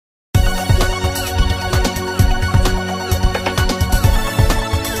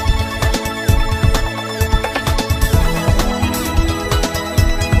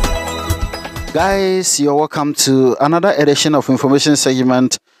Guys, you're welcome to another edition of information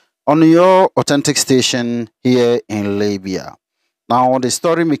segment on your authentic station here in Libya. Now, the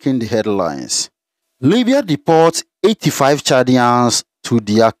story making the headlines. Libya deports 85 Chadians to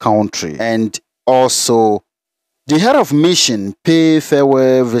their country, and also the head of mission pay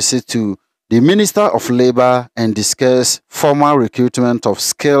farewell visit to the Minister of Labor and discuss formal recruitment of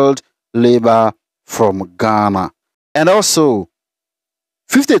skilled labor from Ghana. And also,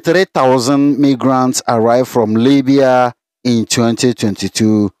 53,000 migrants arrived from Libya in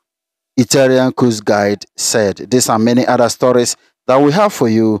 2022, Italian Coast Guard said. These and many other stories that we have for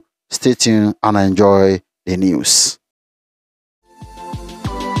you. Stay tuned and enjoy the news.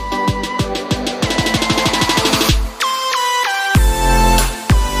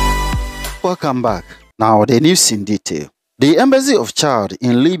 Welcome back. Now the news in detail. The Embassy of Chad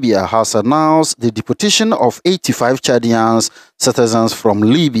in Libya has announced the deportation of 85 Chadians citizens from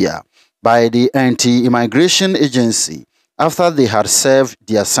Libya by the anti-immigration agency after they had served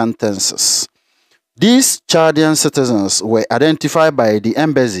their sentences. These Chadian citizens were identified by the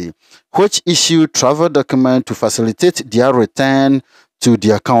embassy, which issued travel documents to facilitate their return to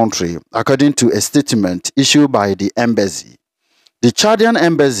their country, according to a statement issued by the embassy. The Chadian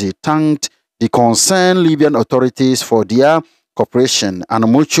embassy thanked the concerned Libyan authorities for their cooperation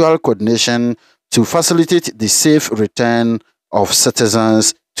and mutual coordination to facilitate the safe return of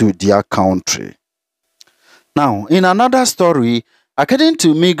citizens to their country. Now, in another story, according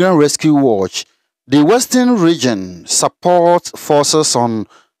to Migrant Rescue Watch, the Western Region Support Forces on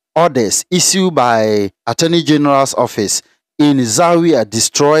orders issued by Attorney General's office in Zawiya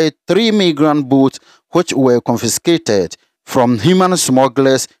destroyed 3 migrant boats which were confiscated from human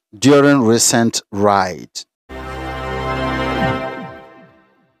smugglers during recent raid.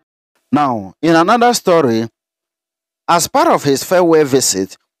 Now, in another story, as part of his farewell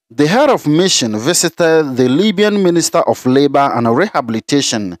visit, the head of mission visited the Libyan Minister of Labor and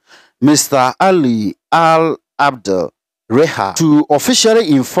Rehabilitation, Mr. Ali Al-Abdel Reha, to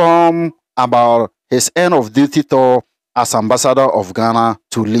officially inform about his end of duty tour as ambassador of Ghana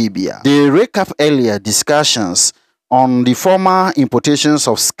to Libya. They recap earlier discussions on the former importations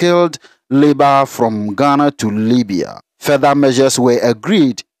of skilled labor from Ghana to Libya. Further measures were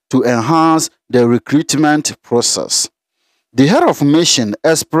agreed to enhance the recruitment process. The head of mission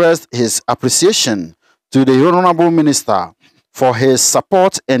expressed his appreciation to the Honorable Minister for his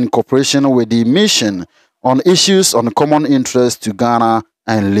support and cooperation with the mission on issues on common interest to Ghana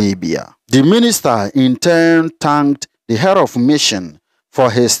and Libya. The minister in turn thanked the head of mission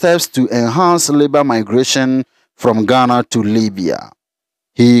for his steps to enhance labor migration from Ghana to Libya.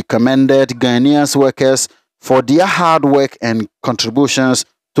 He commended Ghanaian workers for their hard work and contributions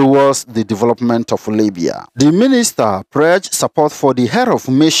towards the development of Libya. The minister pledged support for the head of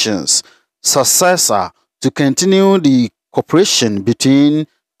mission's successor to continue the cooperation between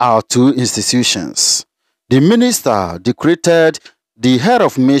our two institutions. The minister decorated the head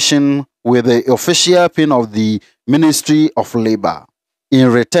of mission with the official pin of the Ministry of Labor.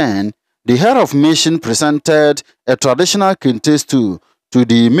 In return, the head of mission presented a traditional kente stool to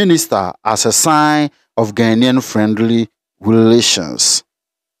the minister as a sign of Ghanaian friendly relations.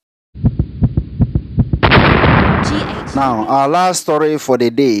 Now, our last story for the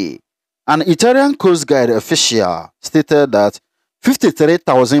day. An Italian Coast Guard official stated that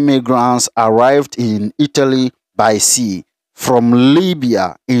 53,000 migrants arrived in Italy by sea from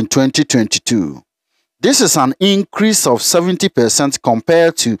Libya in 2022. This is an increase of 70%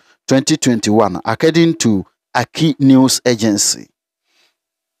 compared to 2021, according to Aki News Agency.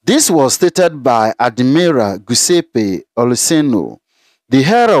 This was stated by Admiral Giuseppe Oliseno, the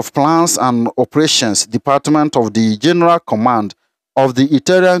head of Plans and Operations Department of the General Command of the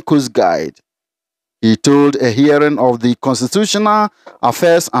Italian Coast Guard. He told a hearing of the Constitutional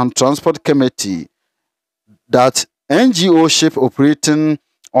Affairs and Transport Committee that NGO ship operating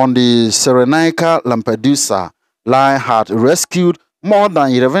on the Cyrenaica-Lampedusa line had rescued more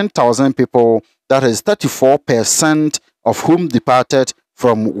than 11,000 people, that is 34% of whom departed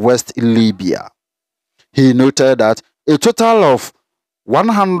from West Libya. He noted that a total of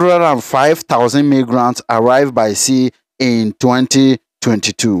 105,000 migrants arrived by sea in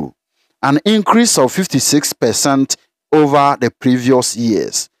 2022, an increase of 56% over the previous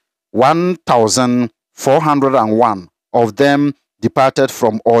years. 1,401 of them departed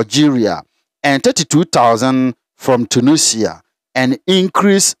from Algeria and 32,000 from Tunisia, an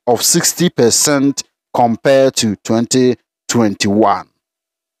increase of 60% compared to 2021.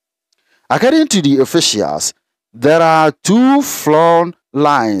 According to the officials, there are 2 flown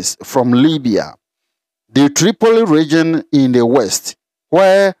lines from Libya, the Tripoli region in the west,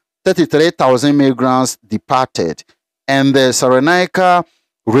 where 33,000 migrants departed, and the Cyrenaica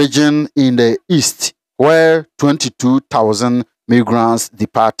region in the east, where 22,000 migrants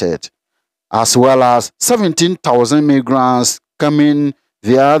departed, as well as 17,000 migrants coming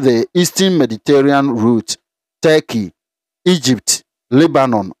via the Eastern Mediterranean route, Turkey, Egypt,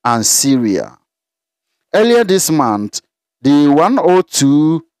 Lebanon, and Syria. Earlier this month, the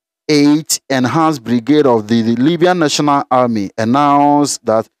 1028th Enhanced Brigade of the Libyan National Army announced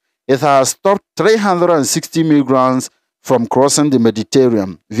that it has stopped 360 migrants from crossing the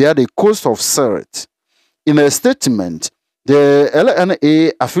Mediterranean via the coast of Sirte. In a statement, the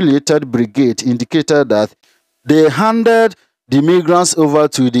LNA-affiliated brigade indicated that they handed the migrants over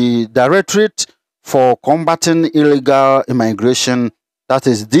to the Directorate for Combating Illegal Immigration, that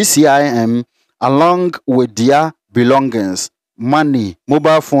is DCIM, along with their belongings, money,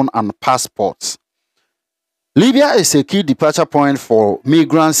 mobile phone, and passports. Libya is a key departure point for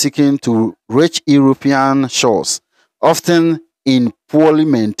migrants seeking to reach European shores, often in poorly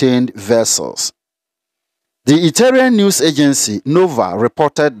maintained vessels. The Italian news agency Nova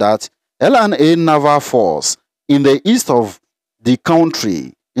reported that LNA naval force in the east of the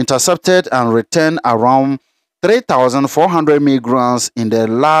country intercepted and returned around 3,400 migrants in the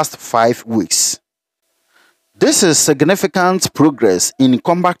last 5 weeks. This is significant progress in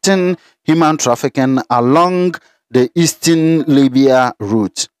combating human trafficking along the eastern Libya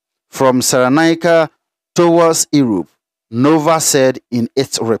route from Cyrenaica towards Europe, Nova said in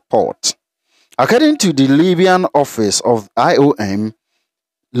its report. According to the Libyan office of IOM,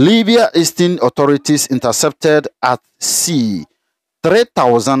 Libya Eastern authorities intercepted at sea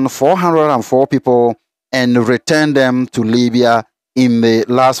 3,404 people and returned them to Libya in the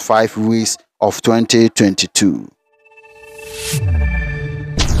last 5 weeks of 2022.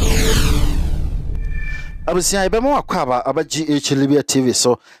 Abusia ibemo akwaba abaGH Libya TV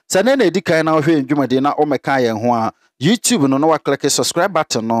so sane na edikan na ohwe ndwumade na omeka yen ho a YouTube no wa click subscribe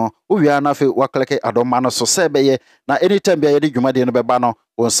button no owia na fe wa click adoma no so se beye na anytime bia yede dwumade no beba no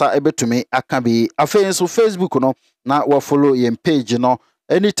wonsa ebetumi aka bi afen so Facebook no na wa follow yen page no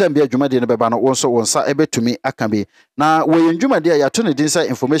anytime bia dwumade no beba no wonsa ebetumi aka bi na wo yen dwumade ya to ne din say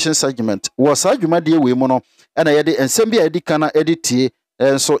information segment wo sa dwumade we mu no na yede ensem bia edikan na editie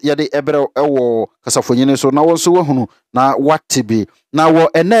so yade ebre ewo kasafonyene so na wonso wahunu na watibi na wo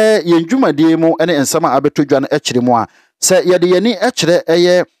ene yendwumade mu ene ensama abetodwa na ekire mu a se yade yani ekire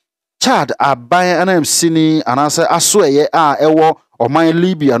eye Chad aban anamsini anase aso eye a ewo oman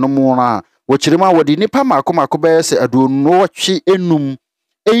Libya no mu na wo kire mu a wodi nipa makoma be se aduonu wotwe enum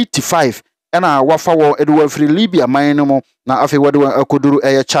 85 ena wafa wo edwa free Libya man no mu na afi wode akoduru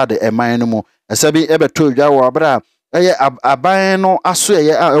eye Chad man no mu esabi ebetodwa wo abra eye aban no aso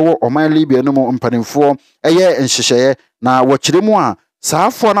eye a ewo oman Libya no mu mpanimfo eye nhyehyeye na wokire mu a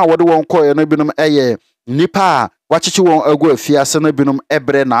saafo na wode won koye no binum eye nipa wachichi won agu afiase no binum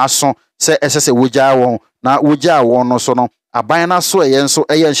ebre na aso se esese wogya won na wogya won no so no aban na so eye nso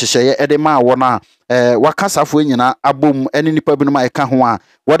eye nhyehyeye ede ma won a waka saafo nyina abom ene nipa binum a eka ho a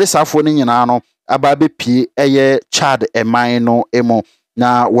wode saafo no nyina no aba bepie eye Chad eman no emo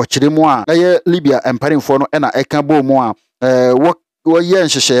na wokire mu a eye Libya empanimfo no ena eka bom mu a wo ye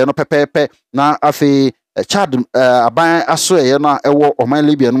nhyehyeye no pepepe na afi Chad aban aso eye na ewo oman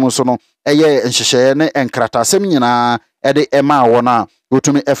Libya no so no eye nhyehyeye ne enkratasem nyina ede ema wona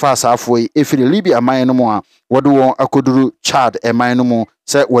wotumi efa asafo yi efiri Libya aman no mu a wode won akoduru Chad aman no mu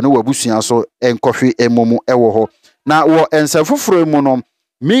se wone wabusua so enkohwe emomu ewo ho na wo ensafoforo mu no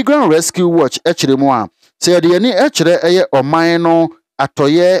Migrant Rescue Watch ekire mu a se yede yani ekire eye oman no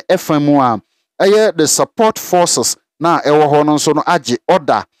atoye efamu a eye the support forces na ewo ho no so no age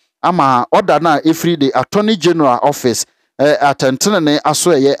order ama order na efiri the Attorney General office atentene ne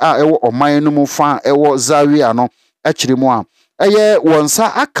aso eye a ewo oman no mu fa ewo Zawiya no ekire mu a eye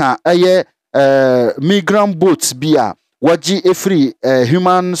wonsa aka eye migrant boats bia waji efiri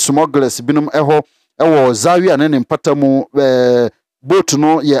human smugglers binum ewo Zawiya ne mpatamu boat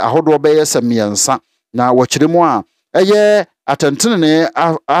no ye ahodo beye samiansa na wakire mu a eye atentene ne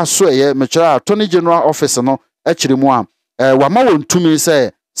aso eye mechira Attorney General office no ekire mu a wama wontumi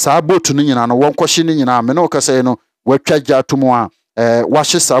se saa boat no nyina no wonkohye no nyina me no kase no watwagya tomu a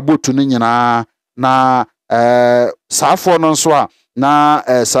wahye saa boat no nyina na saafo no nso a na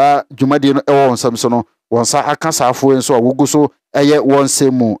saa dwumade no ewo nsam so no wonsa aka saafo nso a woguso eye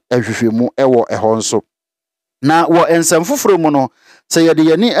wonsemu ahwehwemu ewo eho nso na wo ensam foforo mu no se yede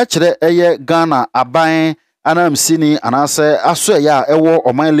yani ekire eye Ghana aban anamsini anase aso ya ewo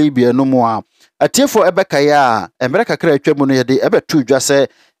oman Libya no mu a atiefo ebeka ya emere kakra atwa mu no yede ebetu dwa se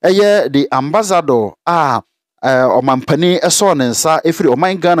eye the ambassador omampani eso ne nsa efiri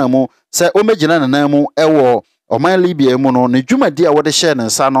oman Ghana mu se omegyina nanan mu ewo oman Libya mu no ne dwumadi a wode hye ne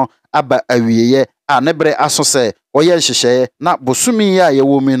nsa no aba awieye a ne bre aso se oye nhyehyeye na bosumi ya ye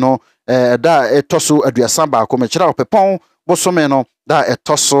wo mi no da etoso aduasa baako mekira opepon bosome no da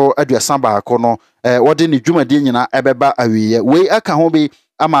etoso aduasa baako no wode ne dwumadi nyina ebeba awieye we aka ho bi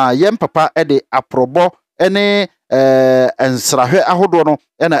ama yem papa de aprobo ene ensrahwe ahodo no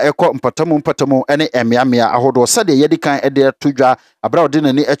ena ekọ mpatamu ene emiamia ahodo sade yedi kan de tudwa abra ode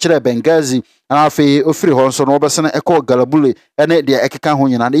nani ekire Benghazi na afi ofiri ho nso no obesene ekọ Galabule ene de ekeka ho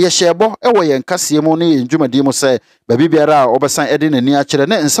nyina ye hyebo ewo ye nkase mu ne ndwumadi mu se babi biara obesan ede nani akire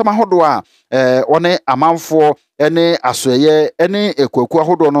ne nsam ahodo a one amanfo ene asoye ene ekwaku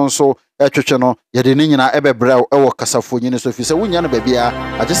ahodo no nso etwetwe no yede ni nyina ebebrɛ ewo kasafo nyine so fi se wunya no babia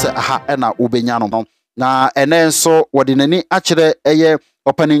agese aha ena ubenya no na ene nso wode nani akire eye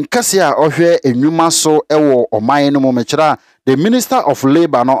opening kase a ohwe enwuma so ewo oman no mu mekira the Minister of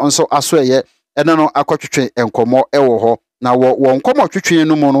Labor no nso aso eye ene no akotwetwe enkomo ewo ho na wo nkomo twetwe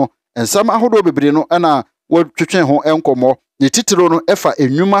no mu no ensam ahodo bebre no ena wo twetwe ho enkomo ne titiro no efa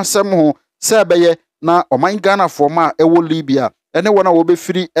enwuma sem ho se beye na oman Ghana forma ewo Libya ene wona wo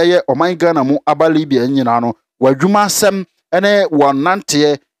befiri eye oman Ghana mu aba Libya nyina no wadwuma sem ene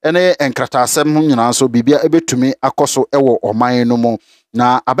wonante ene enkrata asem ho nyina so bibia ebetumi akoso ewo oman no mu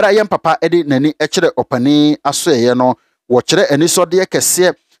na abra yem papa edi nani ekire opani aso eye no wo kire anisode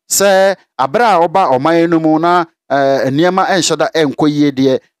kese se abra oba oman no mu na niema enhyada enkoyie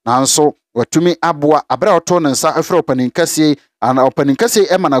de nanso watumi aboa abra oto nsa afra opani kese ana opani kese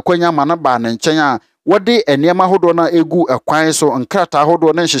emana kwanya mana ba ne nchen a wode eniema hodo na egu akwan so nkrata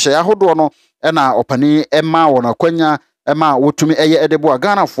hodo na nhyehyɛ ahodo no ena opani ema wona kwanya ema wotumi eye edebo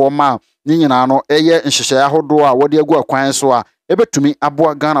Ghana fo ma ni nyina no eye nhyehyɛ ahodo a wode egu akwan so a ebetumi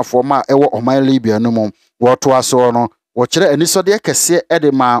aboa Ghana fo ma ewo oman Libya no mu woto aso no wo kire anisode kese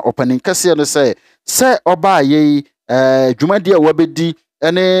ede ma opani kese no se oba ye dwumadi a wabedi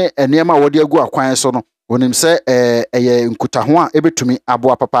ene eniema wode egu akwan so no wonim se eye nkutaho a ebetumi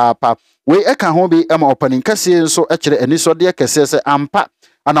aboa papa we eka ho bi ema opani kese nso ekire anisode kese se ampa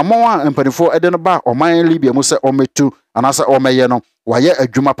anamon a mpanifo ede no ba oman Libya mu se ometu anasa omeye no waye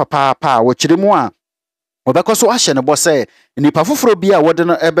adwuma papa wo kire mu a obekoso ahye ne bo se nipa foforo bi a wode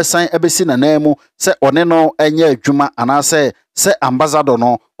no ebesan ebesi nanamu se one no enye adwuma anasa se ambassador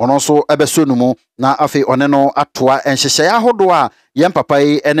no ono so ebeso no mu na afi one no atoa enhyehye ahodo a yem papa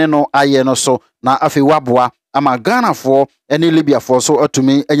yi ene no aye no so na afi waboa ama Ghana fo ene Libya fo so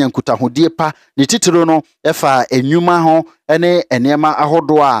atumi enyankutahodie pa ne titiro no efa enwuma ho ene enema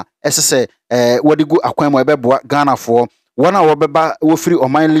ahodo a esese wodigu akwan mu ebeboa Ghana fo wona wobeba wofiri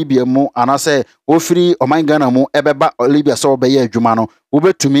oman Libya mu anase wofiri oman Ghana mu ebeba Libya so obeye adwuma no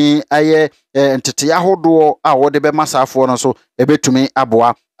wobetumi aye ntete ahodo a wode be masafo no so ebetumi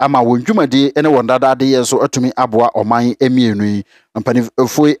aboa ama wondwumadi ene wondadade ye so atumi aboa oman emienu yi mpani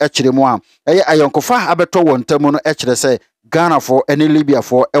foi ekire mu a eye ayonkofa abeto wontamu no ekire se Ghana fo ene Libya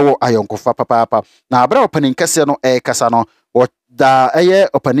fo ewo ayonkofa papa na abra opani kase no kasa no da eye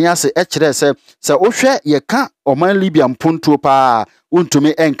opani ase ekire se ohwe ye ka oman Libya mpuntuo pa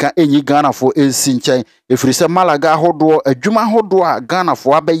untumi enka enyi Ghana fo ensi nchen efiri se Malaga hodo adwuma hodo a Ghana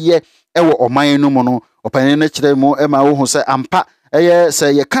fo abeye ewo oman no mu no opani ne kire mu ema wo hu se ampa eye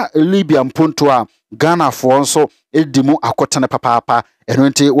se ye ka Libya mpuntuo a Ghana fo nso edimu akotene papa eno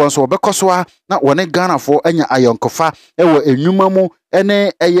nti wonso obekoso a na wone Ghana fo anya ayonkofa ewo enwuma mu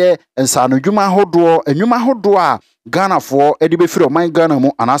ene eye nsano dwuma hodo enwuma hodo a Ghana fo edi befiri oman Ghana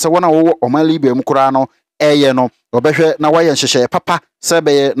mu anase wona wo oman Libya mu kura no eye no obehwe na waye nhyehyɛ papa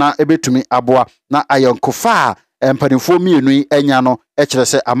sebeye na ebetumi aboa na ayonkofa empanifo mienu enya no ekire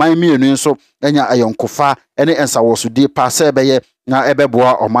se aman mienu nso enya ayonkofa ene ensawosudie pa sebeye na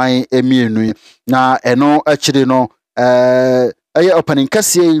ebeboa oman emienu na eno akire no eye opening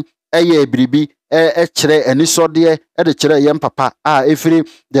kase eye biribi ekire anisode de kire yem papa a efiri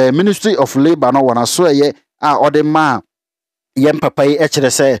the Ministry of Labor no wana so eye a ode ma yem papa yi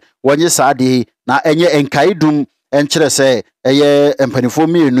ekire se wonye saade na enye enkaidum enkire se eye empanifo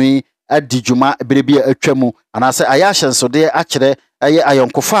mienu adijuma biribi atwamu anase ayahensode akire eye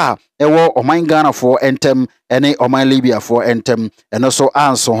ayonkofa ewo oman Ghana fo entem ene oman Libya fo entem eno so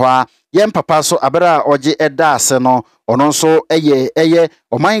anso ho a yem papa so abera oje eda ase no ono so eye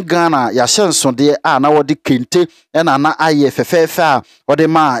oman Ghana yahensode a na wodi kente ena na aye fefefe a wodi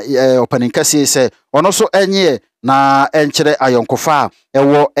ma opening kase se ono so enye na enkire ayonkofa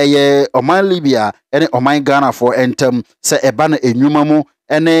ewo eye oman Libya ene oman Ghana fo entem se eba na enwuma mu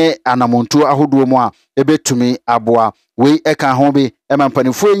ene anamontu ahodo mu a ebetumi aboa we eka ho bi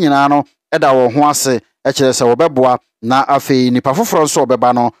emampanifo nyina no eda wo ho ase kyerɛ sɛ wɔbɛboa na afei nipa foforɔ nso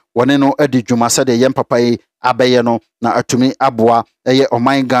ɔbɛba no wɔne no adi dwuma sɛdeɛ yɛn papa yi abɛyɛ no na atumi aboa ɛyɛ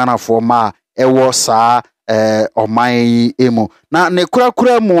ɔman Ghanafoɔ ma ɛwɔ saa ɔman yi emu na ne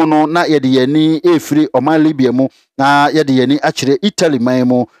kurakura mu no na yɛde yɛni efiri ɔman Libya mu na yɛde yɛni akyerɛ Italy man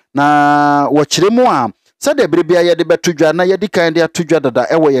mu na wɔkyerɛ mu a sɛdeɛ berebia yɛde bɛto dwa na yɛde kan de ato dwa dada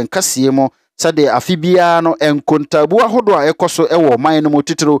ɛwɔ yɛn kaseɛ mu sɛdeɛ afi biara no enkontabu ahodo a ɛkɔ so ɛwɔ ɔman no mu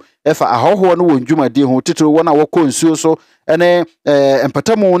titiro ɛfa ahɔhoɔ no wɔ ndwumadie ho titiro wɔn a wɔkɔ nsuo so ɛne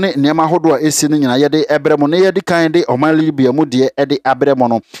empatamu ne nneɛma ahodo a esi no nyina yɛde ɛbrɛ mu na yɛde kan de ɔman Libya mu deɛ ɛde abrɛ mu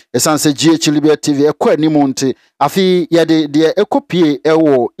no ɛsan sɛ GH Libya TV ɛkɔ anim nti afi yɛde deɛ ɛkɔpie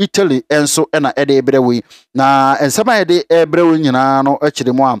ɛwɔ Italy ɛnso ɛna ɛde ɛbrɛ wei na nsɛm a yɛde ɛbrɛ wei nyinaa no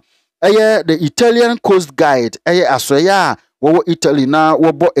ɛkyerɛ mu a ɛyɛ the Italian Coast Guide ɛyɛ asoɛyɛ a wɔwɔ Italy na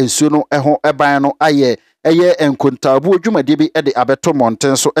wɔbɔ nsuo no ɛho ɛban no ayɛ ɛyɛ enkontabu dwumadie bi ɛde abɛto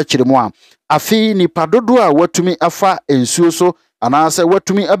mmɔnten so ɛkyerɛ mu a afi nipa dodo a watumi afa nsuo so anaasɛ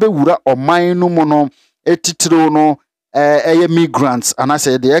watumi abɛwura ɔman no mu no etitiro no ɛyɛ migrants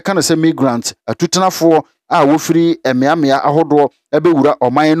anaasɛ deɛ ɛka no sɛ migrants atutenafoɔ a wofiri mmeammea ahodoɔ ɛbɛwura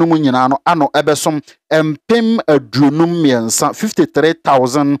ɔman no mu nyinaa no ano ɛbɛsom mpem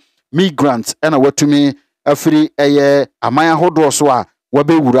 53,000 migrants ɛna watumi afiri ɛyɛ aman ahodoɔ so a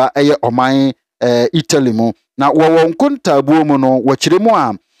wɔbɛwura ɛyɛ ɔman Italy mu na wɔwɔ nkontabuo mu no wɔkyerɛ mu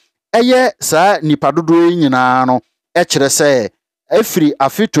a ɛyɛ saa nipa dodoɔ yi nyinaa no ɛkyerɛ sɛ afiri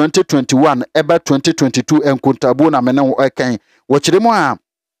afi 2021 ɛba 2022 nkontabuo na mene ho ɛkan wɔkyerɛ mu a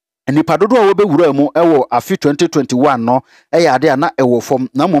nipa dodoɔ a wɔbɛwura mu ɛwɔ afi 2021 no ɛyɛ ade a na ɛwɔ fam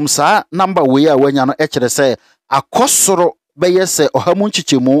na mmom saa number wei a wɔanya no ɛkyerɛ sɛ akɔsoro bɛyɛ sɛ ɔhamu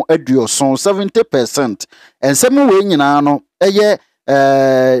nkyekyɛmu aduoson 70%. Nsɛm wei nyinaa no ɛyɛ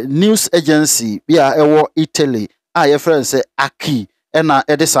news agency bi a ɛwɔ Italy a yɛfrɛ sɛ Aki ɛna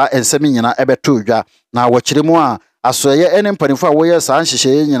ɛde saa nsɛm nyinaa ɛbɛto dwa na wɔkyerɛ mu a asoɛyɛ ɛne mpanimfo a wɔyɛ saa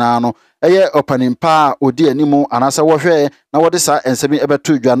nhyehyɛeɛ nyinaa no ɛyɛ ɔpanimpa a odi animu anaasɛ wɔhwɛ na wɔde saa nsɛm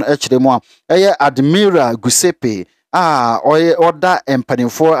ɛbɛto dwa no ɛkyerɛ mu a ɛyɛ Admiral Giuseppe a ɔda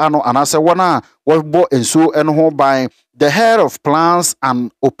mpanimfo ano anaasɛ wɔn a wɔbɔ nsuo ɛno ho ban the head of plans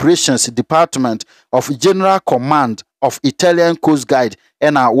and operations department of General Command of Italian Coast Guide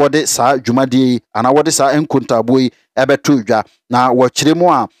ɛna wɔde saa dwumadie ana wɔde saa nkontabuo yi ɛbɛto dwa na wɔkyerɛ mu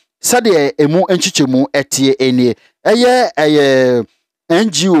a sɛdeɛ emu nkyekyɛmu ɛtie enie ɛyɛ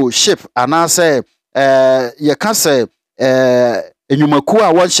NGO ship anaasɛ yɛka sɛ enyumakuo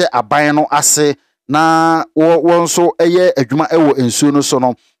a wɔnhyɛ aban no ase na wɔn nso ɛyɛ adwuma ɛwɔ nsuo no so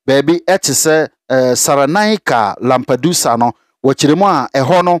no baabi ɛte sɛ Saranaika Lampedusa no wɔkyerɛ mu a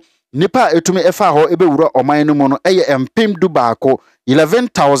ɛhɔ no nipa etumi ɛfa hɔ ɛbɛwura ɔman no mu no ɛyɛ mpem du baako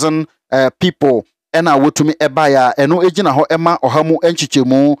 11,000 people ɛna wɔtumi ɛbaya ɛno egyina hɔ ɛma ɔhamu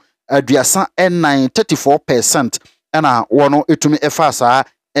nkyekyɛmu aduasa ɛnan 34% ɛna wɔn etumi ɛfa saa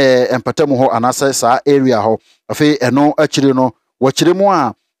empatamu hɔ anaasɛ saa area hɔ afei ɛno akyire no wɔkyerɛ mu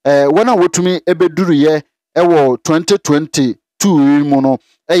a wɔn a wɔtumi ɛbɛduruyɛ ɛwɔ 2022 mu no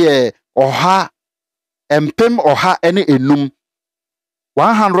ɛyɛ mpem ɔha ɛne enum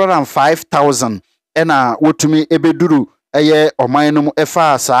 105,000 ɛna wɔtumi ɛbɛduru ɛyɛ ɔman no mu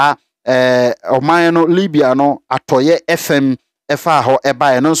ɛfa saa ɔman no Libya no atɔyɛ FM ɛfa hɔ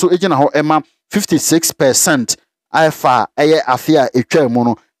ɛbaeɛ no nso egyina hɔ ɛma 56% ɛfa ɛyɛ afe a etwa mu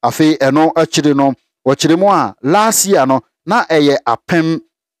no afei ɛno akyire no wɔkyerɛ mu a last year no na ɛyɛ apem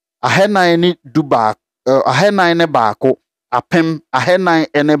ahenan ne duba ahenan ne baako apem ahenan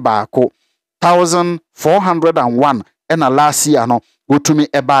ne baako 1,401 ɛna last year no wɔtumi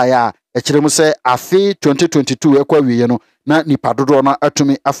ɛbaeɛ a ɛkyerɛ mu sɛ afe 2022 ɛkɔ awie no na nipa dodoɔ no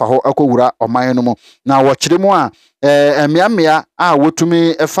atumi afa hɔ akɔwura ɔman no mu na wɔkyerɛ mu a mmeammea a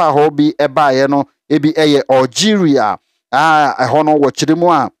wɔtumi ɛfa hɔ bi ɛbaeɛ no ebi ɛyɛ Algeria a ɛhɔ no wɔkyerɛ mu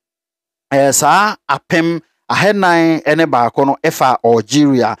a saa apem ahenan ne baako no ɛfa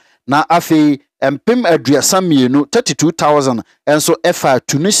Algeria na afei mpem 32,000 ɛnso ɛfa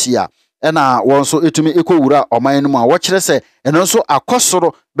Tunisia ɛna wɔn nso etumi ekɔwura ɔman no mu a wɔkyerɛ sɛ ɛno nso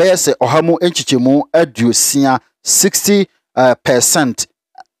akɔsoro bɛyɛ sɛ ɔhamu nkyekyɛmu aduosia 60%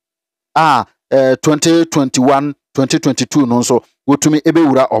 a 2021-2022 no nso wɔtumi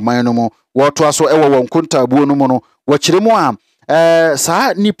ɛbɛwura ɔman no mu wɔtoa so ɛwɔ wɔn kontabuo no mu no wɔkyerɛ mu a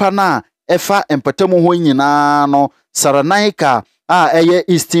saa nipa na ɛfa empatamu ho nyinaa no Saranaika a ɛyɛ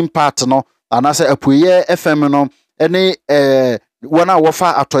eastern part no anaasɛ apueyɛ FM no ɛne wɔn a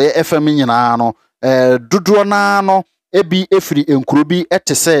wɔfa atɔyɛ FM nyinaa no dodoɔ naa no ebi efiri nkuro bi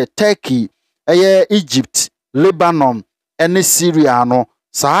ɛte sɛ Turkey ɛyɛ Egypt Lebanon ɛne Syria no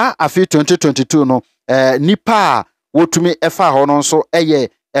saa afi 2022 no nipa a wɔtumi ɛfa hɔ no nso ɛyɛ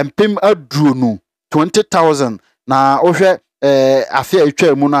mpem aduonu 20,000 na ohwe afi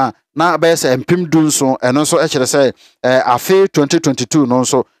atwa mu na be se empim dunso eno nso ekire se afi 2022 no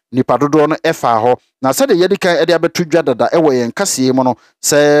nso nipa dodo no efa ho na se de yedi kan ede abetu dwa dada ewo yen kase mu no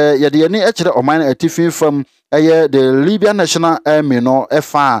se yede yani ekire oman atifin fam the Libya National Army no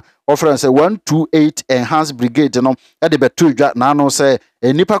efa offering say 128 enhanced brigade no ede betu dwa na no se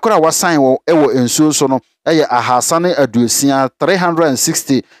nipa kora wasan wo ewo ensuo so no ahasane aduosia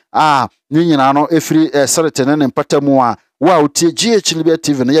 360 ni nyina no efiri seretene ne mpatamu a wa utie GH Libya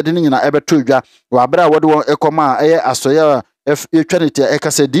TV no yede nyina ebetu dwa wa bra wode won ekoma asoya etwanite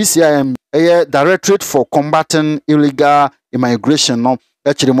ekase DCIM Directorate for Combating Illegal Immigration no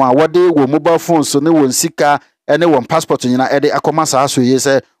ekire mu a wode wo mobile phones so ne won sika ene won passport nyina ede akoma saa so ye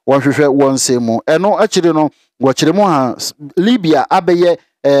se won hwehwe won semu eno ekire no wo kire mu ha Libya abeye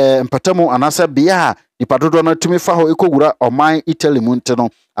mpatamu anasa bia nipa dodo na tumi fa ho ekogura oman Italy mu nte no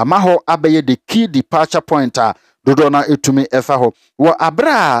ama ho abeye the key departure point dodo na etumi efa ho wo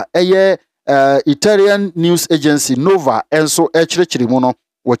abra Italian news agency Nova enso ekirechiri mu no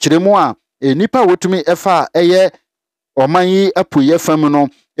wo kire mu a nipa wotumi efa oman yi apuye fam no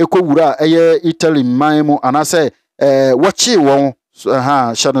ekogura Italy man mu anasa wochi won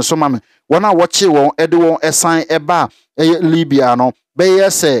shane so mame wona wochi won ede won esan eba Libya no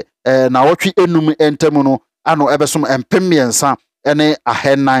be se na wotwi enum entemu no ano ebesom empemiensa ene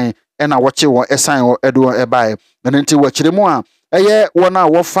ahenan ena wochi won esan wo ede won ebae nenti wo kire mu a wona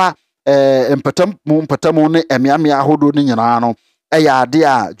wofa mpatamu ne emiamia ahodo ni nyina no ade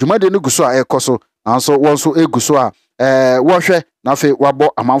a dwumade ne guso a ekoso nanso wonso eguso a wohwe na fe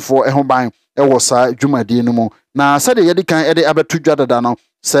wabo amanfo ehoban ewo sa dwumade no mu na sade yedi kan ede abetu dwa dada no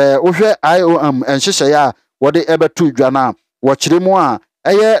se wohwe IOM enhyehye ya wode ebetu dwa na wo kire mu a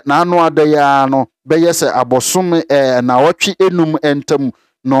na anu adaya no beye se abosom na wotwe enum entam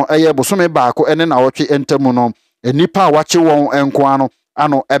no bosom baako ene na wotwe entamu no nipa wache won enko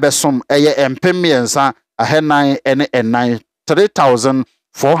ano ebesom empemiensa ahenan ene enan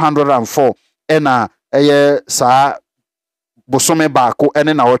 3,404 ena sa bosome baako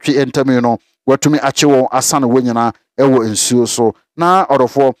ene na wotwe entamu no watumi ache won asane wonyina ewo ensuo so na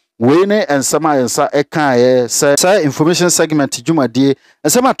orofo we ne ensema ensa eka se information segment dwumadie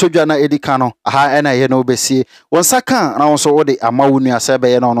ensema todwa na edika no ena na obesie wonsa kan na wonso wode amawunu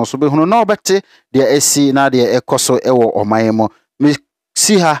asebe na ono so behunu na obete de esi na de ekoso ewo oman mo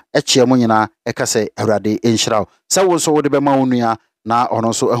si ha echiemu nyina ekase awrade enhyiraw se wonso wode be mawunu na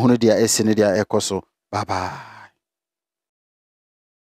ono so ehunu de esi ne de ekoso bye bye.